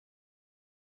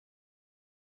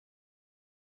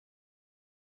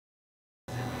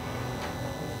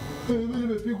Mimi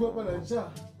nimepigwa hapa na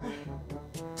njaa.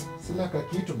 Sina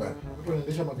kitu bana. Watu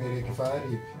wanaendesha magari ya kifahari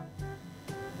hivi.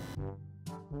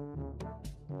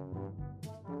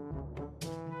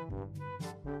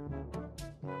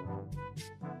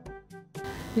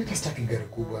 Nika sitaki gari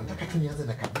kubwa. Nataka tu nianze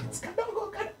na kabits.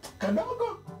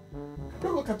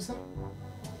 Kadogo kabisa.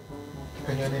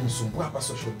 Kanyane nisumbua hapa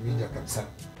social media kabisa.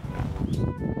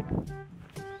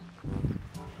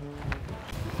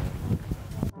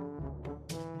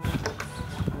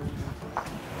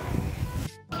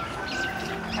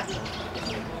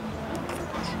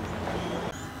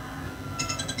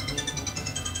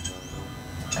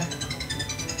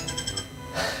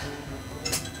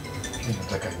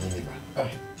 Nataka nini ba?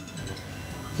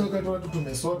 So kama watu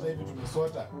tumesota hivi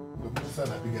tumesota, ndio mtu sana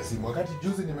napiga simu. Wakati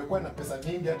juzi nimekuwa na pesa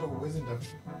nyingi hata uwezi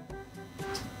nitafuta.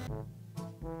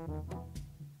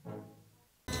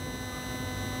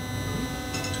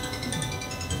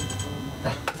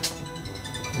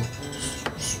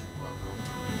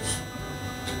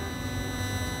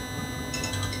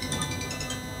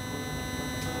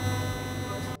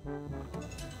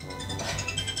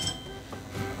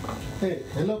 Hey,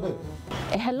 hello babe.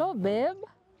 Hello babe.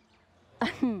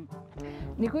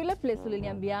 Niko ile place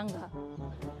uliniambianga.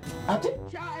 Ati?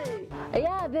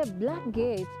 Yeah, the black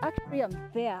gate. Actually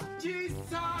I'm there.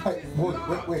 Jesus. Hey,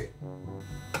 wait.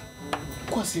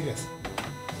 Kwa serious?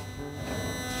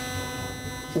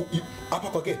 Hapa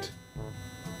kwa gate?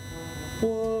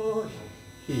 Oh.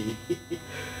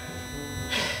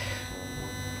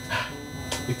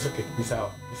 It's okay. Ni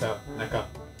sawa. Nakaa.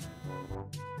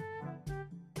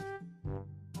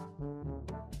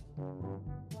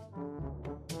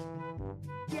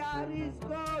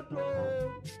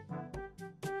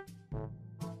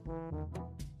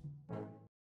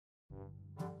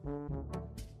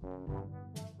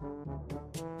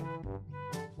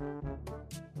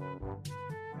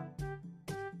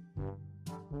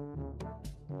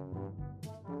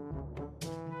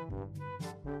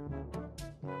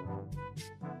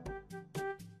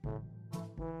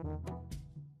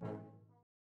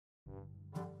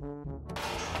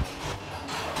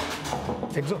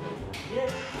 Exo.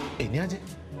 Yes. Niaje?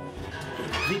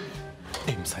 Vipi?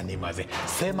 Msanii maze.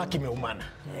 Sema kimeumana.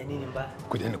 Nini mbaya?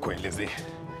 Kuja nikuelezee.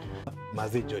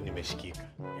 Maze John nimeshikika.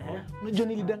 Unajua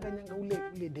nilidanganyanga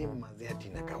ule dem maze ati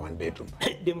nakaa one bedroom.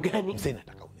 Dem gani? Msanii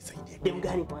nataka unisaidie. Dem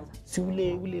gani kwanza? Si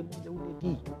ule moja ule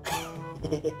D.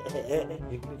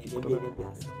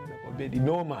 Kwa bedi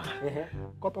noma.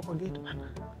 Kopa kwa gate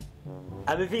bana.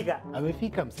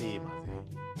 Amefika msee maze.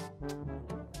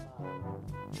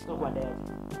 So kwa ndani.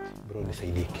 Bro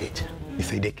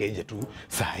nisaidie keja tu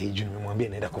saa hii juu nimemwambia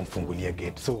naenda kumfungulia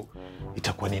gate. So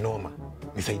itakuwa ni noma.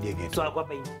 Nisaidie gate. So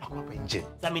hapa nje. Hapa nje.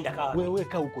 Sasa mimi ndakaa. Wewe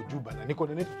kaa huko juu bana. Niko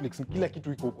na Netflix, kila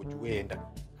kitu iko huko juu, enda.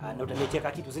 Na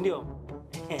utanicheka kitu, si ndio?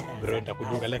 Bro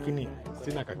nitakudunga lakini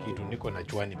sina kitu, niko na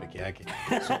chwani peke yake.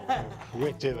 So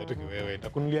wewe cheza tu wewe.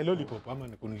 Nitakunulia lollipop ama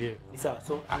nikunulie. Ni sawa.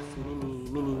 So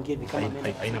mimi niingie kama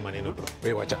mimi. Haina maneno bro.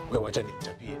 Wewe wacha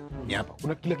nichapie. Ni hapa.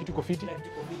 Kuna kila kitu iko fiti. Kila kitu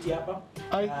iko fiti hapa.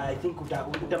 I think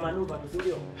utamanuva tu, si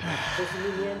ndio? So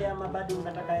mimi niende ama bado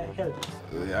unataka help?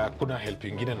 Kuna help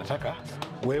nyingine nataka.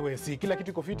 Wewe si kila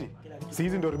kitu iko fiti? Si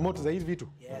hizi ndio remote za hizi vitu?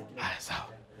 Sawa.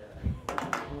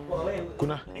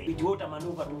 Kuna vitu wote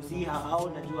manuva tu, si hao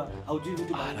najua haujui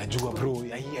vitu bana. Najua bro,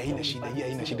 hii haina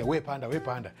shida. Wewe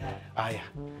panda. Haya.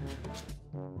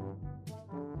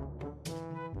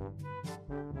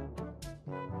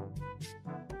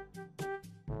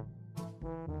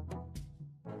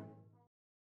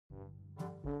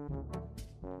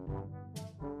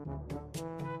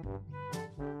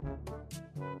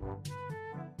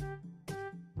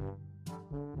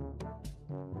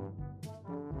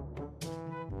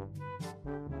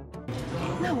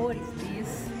 Now what is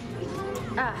this?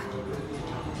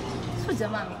 So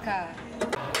jamaa amekaa.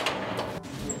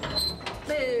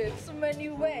 Babe,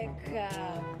 umeniweka.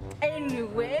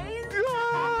 Anyways.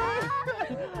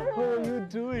 How are you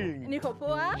doing? Niko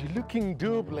poa. You're looking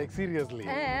dope, like seriously.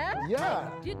 Yeah.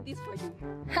 I did this for you.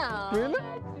 Really?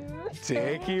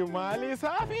 Take you mali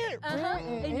safi.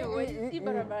 Anyways,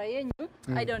 barabara yenyu,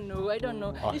 I don't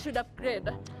know. You should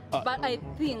upgrade. But I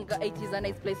think it is a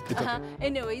nice place. Okay.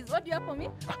 Anyways, what do you have for me?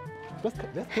 Let's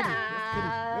get it.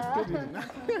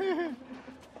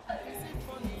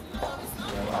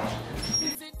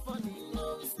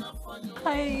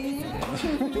 Hi.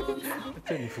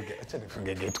 Acha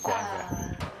nifunge gate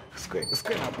kwanza.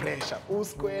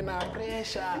 Usikwe na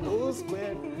pressure.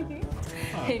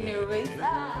 Anyways.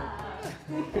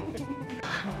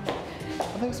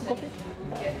 Have some coffee?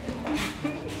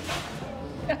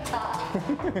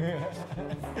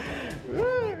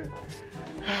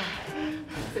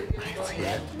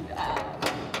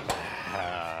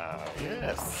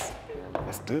 Yes.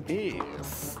 Let's do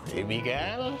this. Baby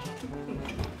girl.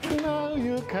 Now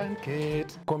you can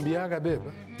get. Kombiaga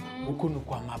babe. Huku ni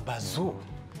kwa mabazu.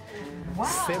 Wow.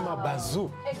 Sema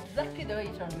bazu. Exactly the way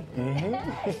you told me. Okay.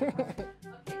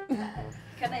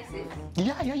 Can I sit?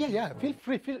 Yeah. Feel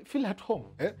free. Feel at home.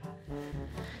 Eh?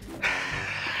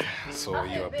 So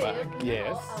Okay, you're babe, back.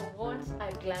 Yes. I want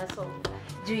a glass of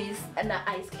juice and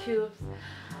ice cubes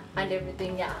and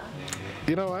everything, yeah.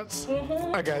 You know what?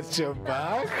 I got your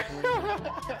back.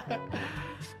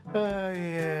 Oh,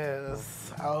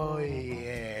 yes. Oh,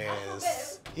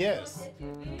 yes. Yes.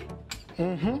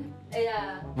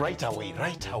 Yeah. Right away.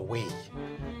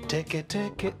 Take it.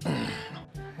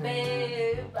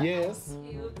 Babe. Yes.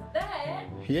 You there?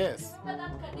 Yes. Remember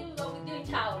that card we were with you in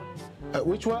town?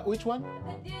 Which one?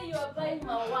 The day you were buying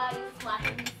my wife, my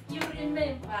hands. You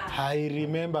remember? I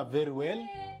remember very well.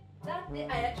 That day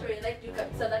I actually liked you,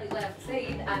 so that is why I'm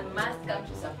saying I must come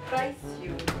to surprise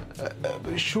you.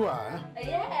 Sure.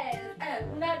 Yes.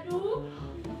 Unadu?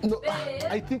 No, Babe.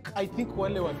 I think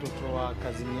wale watoto wa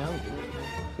kazini yangu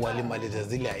walimaliza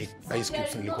zile ice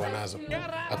cubes nilikuwa nazo.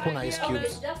 Hakuna ice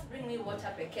cubes. Just bring me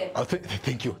water pekee. Oh,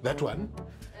 thank you. That one.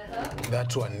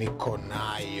 That one niko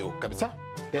nayo kabisa.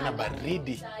 Tena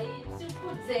baridi.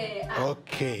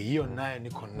 Okay, hiyo nayo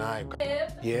niko nayo.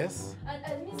 Yes. I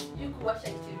miss you kuwasha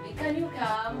TV. Can you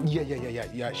come?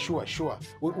 Yeah, sure.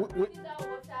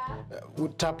 We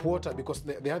tap water because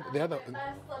the other.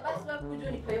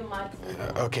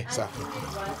 Okay, sir.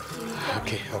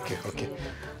 Okay.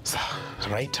 So,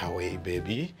 right away,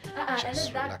 baby.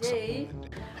 Just that relax. day,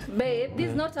 babe, this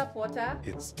is not tap water.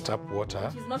 It's tap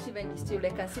water. It is not even distilled. I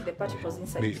can see the particles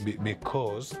inside.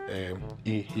 Because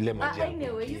ile maji.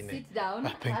 Anyway, you sit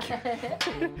down. Thank you.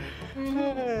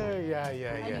 Yeah.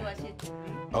 And you watch it.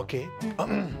 Okay.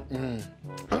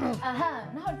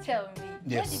 Now tell me,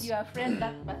 Yes. where did your friend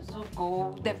that bazoo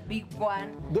go? The big one.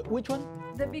 Which one?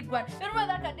 The big one. You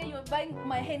remember that day you were buying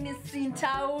my Hennessy in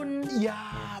town?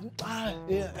 Yeah.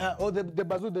 Oh, the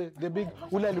bazoo, the big.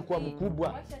 Ule alikuwa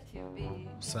mkubwa. Watch TV.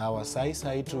 Sawa,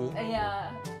 sai tu.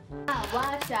 Yeah.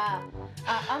 Wacha.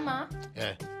 Ama.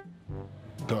 Yeah.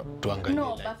 Tuangalie.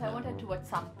 No, but I wanted to watch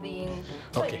something.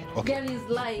 Okay. There is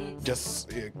light. Just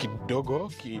kidogo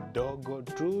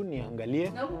tu niangalie.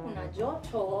 Na huku kuna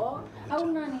joto.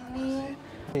 Hauna nini?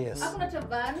 Yes. Hakuna cha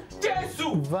van.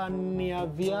 Van ya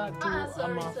viatu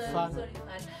ama fan. Sorry,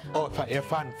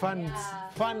 fan. Oh,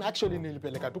 fan actually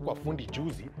nilipeleka tu kwa fundi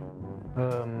juzi.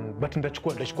 But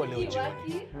ndachukua leo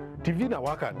jioni. TV na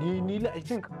waka ni ile I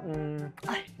think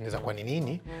inaweza kuwa ni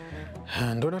nini?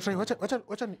 Ndo na try wacha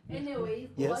Anyway,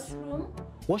 yes.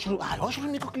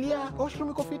 Washroom iko clear. Washroom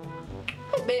iko fit.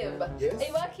 Babe. Yes.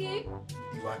 Iwaki.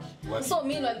 So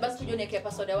meanwhile basi tujone kia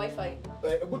password ya wifi.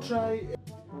 Good try.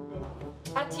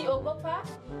 Ati ogopa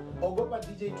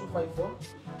DJ 254.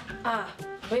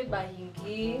 Babe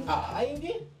hingi.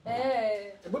 Aingi?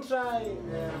 Good try.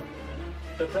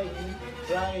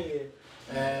 Try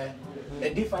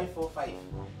D545.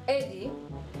 Eddie.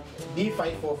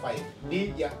 D545.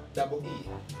 D ya double E.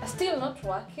 Still not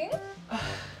working?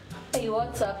 Hey,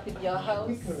 what's up with your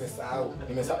house?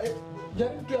 Nimesahau.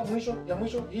 Jaribu tu ya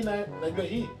mwisho hii najua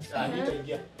hii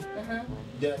itaingia.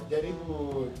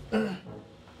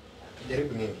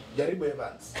 Jaribu nini? Jaribu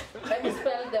Evans. Let me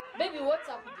spell them. Baby, what's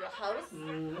up with your house?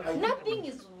 Nothing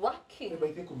is working.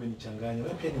 I think umenichanganya.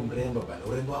 Wewe pia ni mrembo bana.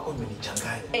 Urembo wako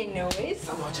umenichanganya. Anyways.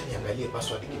 Kama acha niangalie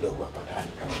password kidogo hapa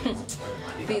ndani kama.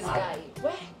 This guy.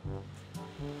 Where?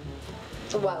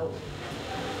 Wow.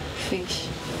 Fish.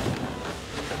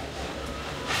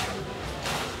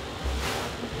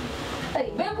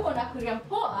 Hey, babe, kuna kuria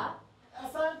poa.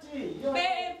 Asante.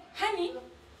 Babe, honey.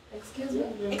 Excuse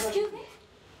me.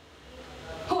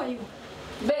 Who are you?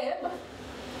 Babe.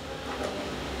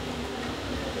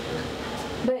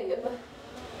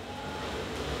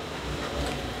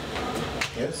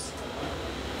 Yes.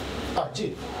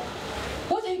 Jill.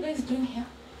 What are you guys doing here?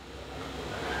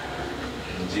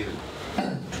 Jill.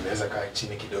 Tunaweza kaa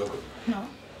chini kidogo. No.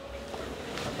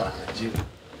 Hapana, Jill.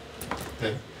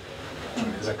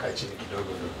 Tunaweza kaa chini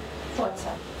kidogo. What's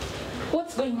up?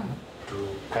 What's going on?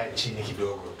 Tukae chini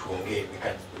kidogo, tuongee, we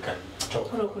can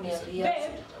talk.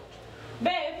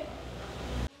 Babe.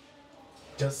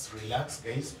 Just relax,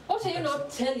 guys. What are you not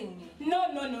telling me? No.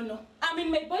 I'm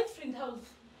in my boyfriend's house.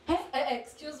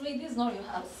 Excuse me, this is not your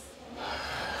house.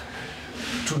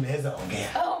 Tunaweza ongea.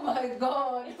 Oh my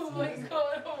god. You want to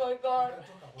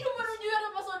do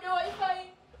your password your Wi-Fi?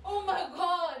 Oh my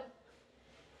god.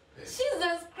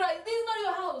 Jesus Christ, this is not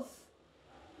your house.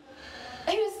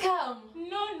 Are you a scam?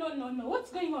 No. no.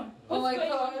 What's going on? Oh What's my going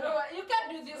God, on? you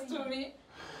can't do this to me.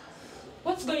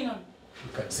 What's going on?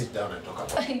 You can sit down and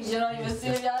talk about it. You know, you're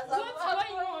serious. What's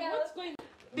going on? What's going on?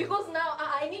 Because now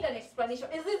I need an explanation.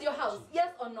 Is this your house? Yes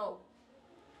or no?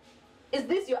 Is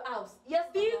this your house? Yes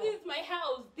or This no? is my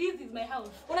house. This is my house.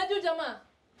 Unajua jamaa?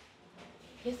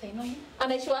 Yes, I know him.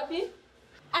 Anaishi wapi?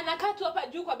 Anakaa tu hapa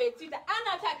juu kwa bedsita. Ana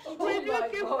hata kitu. Oh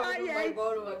my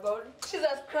God, oh my God.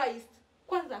 Jesus Christ.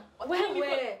 Kwanza,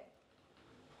 Where?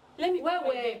 let me call my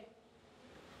Where? babe.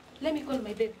 Let me call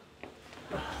my babe.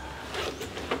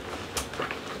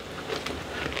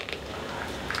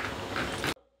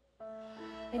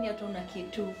 Yani hata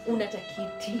unata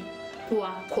kiti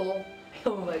wako.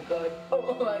 Oh my God.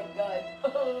 Oh my God.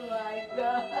 Oh my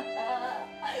God.